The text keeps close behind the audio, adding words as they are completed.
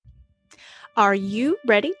Are you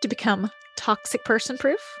ready to become toxic person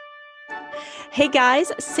proof? Hey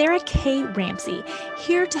guys, Sarah K. Ramsey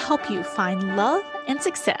here to help you find love and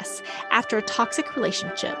success after a toxic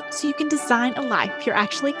relationship so you can design a life you're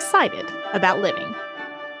actually excited about living.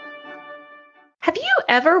 Have you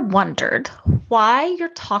ever wondered why your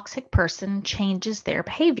toxic person changes their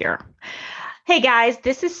behavior? Hey guys,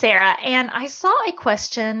 this is Sarah, and I saw a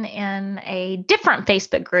question in a different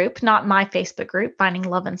Facebook group, not my Facebook group, Finding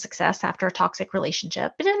Love and Success After a Toxic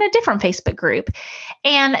Relationship, but in a different Facebook group.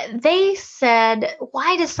 And they said,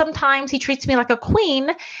 why does sometimes he treats me like a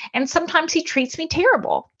queen and sometimes he treats me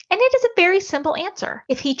terrible? And it is a very simple answer.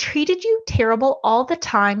 If he treated you terrible all the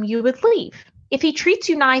time, you would leave. If he treats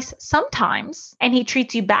you nice sometimes and he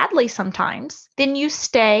treats you badly sometimes, then you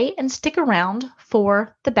stay and stick around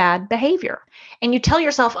for the bad behavior. And you tell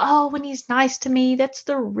yourself, oh, when he's nice to me, that's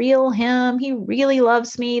the real him. He really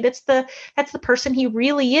loves me. That's the person he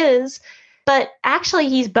really is. But actually,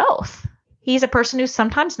 he's both. He's a person who's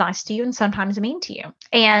sometimes nice to you and sometimes mean to you.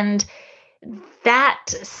 And that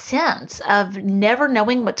sense of never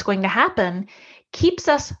knowing what's going to happen keeps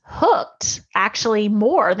us hooked actually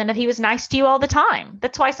more than if he was nice to you all the time.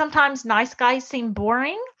 That's why sometimes nice guys seem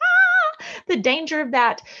boring. The danger of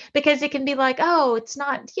that, because it can be like, oh, it's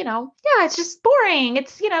not, it's just boring.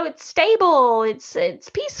 It's, it's stable. It's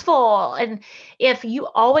peaceful. And if you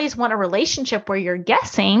always want a relationship where you're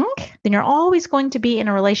guessing, then you're always going to be in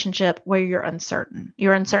a relationship where you're uncertain.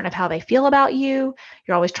 You're uncertain of how they feel about you.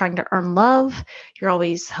 You're always trying to earn love. You're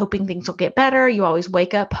always hoping things will get better. You always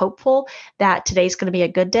wake up hopeful that today's going to be a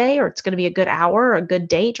good day, or it's going to be a good hour, or a good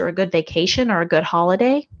date, or a good vacation, or a good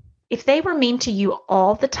holiday. If they were mean to you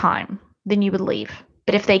all the time, then you would leave.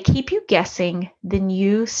 But if they keep you guessing, then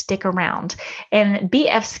you stick around. And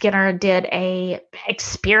B.F. Skinner did a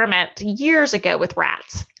experiment years ago with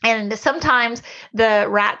rats. And sometimes the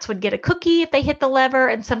rats would get a cookie if they hit the lever,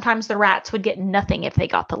 and sometimes the rats would get nothing if they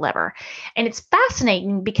got the lever. And it's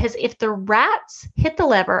fascinating because if the rats hit the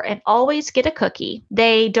lever and always get a cookie,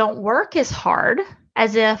 they don't work as hard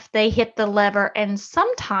as if they hit the lever and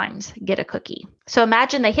sometimes get a cookie. So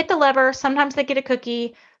imagine they hit the lever, sometimes they get a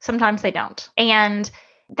cookie, sometimes they don't. And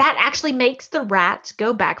that actually makes the rats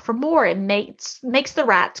go back for more. It makes the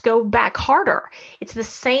rats go back harder. It's the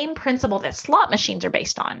same principle that slot machines are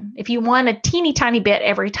based on. If you won a teeny tiny bit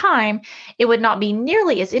every time, it would not be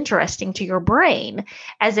nearly as interesting to your brain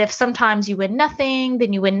as if sometimes you win nothing,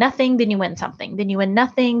 then you win nothing, then you win something, then you win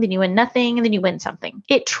nothing, then you win nothing, and then you win something.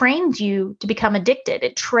 It trains you to become addicted.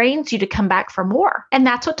 It trains you to come back for more. And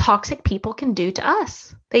that's what toxic people can do to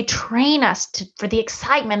us. They train us for the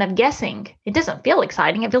excitement of guessing. It doesn't feel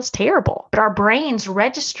exciting. It feels terrible. But our brains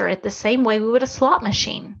register it the same way we would a slot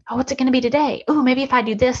machine. Oh, what's it going to be today? Oh, maybe if I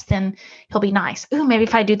do this, then he'll be nice. Oh, maybe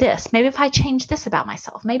if I do this. Maybe if I change this about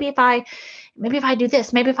myself. Maybe if I do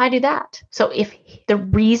this. Maybe if I do that. So if the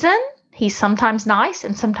reason he's sometimes nice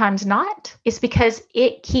and sometimes not is because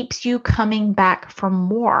it keeps you coming back for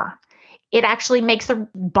more. It actually makes the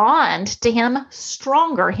bond to him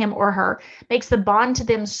stronger, him or her, makes the bond to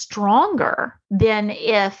them stronger than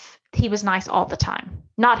if he was nice all the time.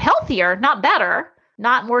 Not healthier, not better,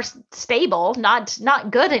 not more stable, not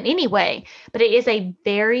good in any way, but it is a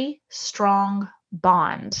very strong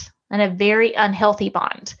bond and a very unhealthy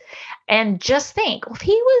bond. And just think, well, if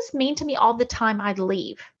he was mean to me all the time, I'd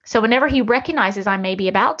leave. So whenever he recognizes I may be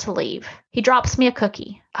about to leave, he drops me a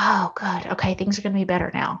cookie. Oh, good. Okay, things are going to be better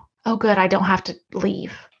now. Oh, good, I don't have to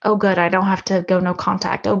leave. Oh, good, I don't have to go no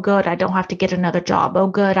contact. Oh, good, I don't have to get another job. Oh,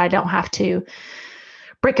 good, I don't have to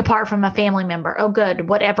break apart from a family member. Oh, good,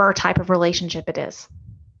 whatever type of relationship it is.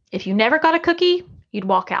 If you never got a cookie, you'd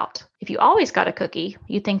walk out. If you always got a cookie,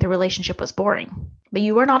 you'd think the relationship was boring. But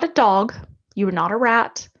you are not a dog. You are not a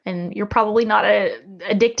rat. And you're probably not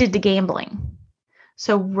addicted to gambling.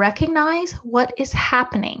 So recognize what is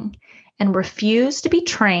happening and refuse to be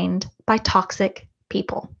trained by toxic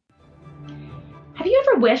people. Have you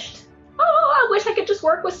ever wished, I wish I could just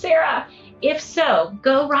work with Sarah? If so,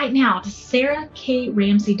 go right now to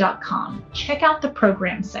sarahkramsey.com. Check out the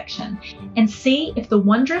program section and see if the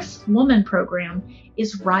Wondrous Woman program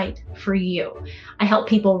is right for you. I help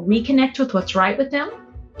people reconnect with what's right with them,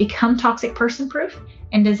 become toxic person proof,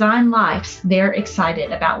 and design lives they're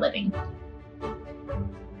excited about living.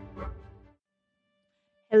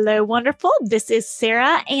 Hello, wonderful. This is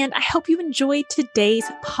Sarah, and I hope you enjoyed today's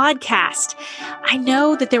podcast. I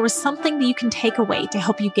know that there was something that you can take away to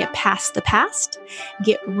help you get past the past,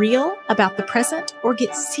 get real about the present, or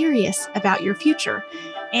get serious about your future.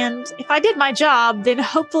 And if I did my job, then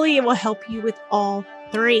hopefully it will help you with all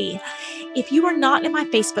three. If you are not in my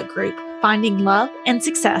Facebook group, finding love and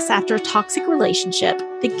success after a toxic relationship,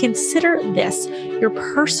 then consider this your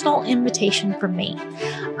personal invitation from me.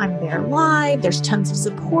 I'm there live, there's tons of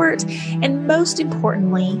support, and most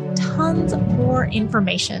importantly, tons more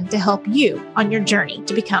information to help you on your journey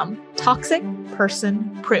to become toxic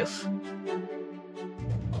person proof.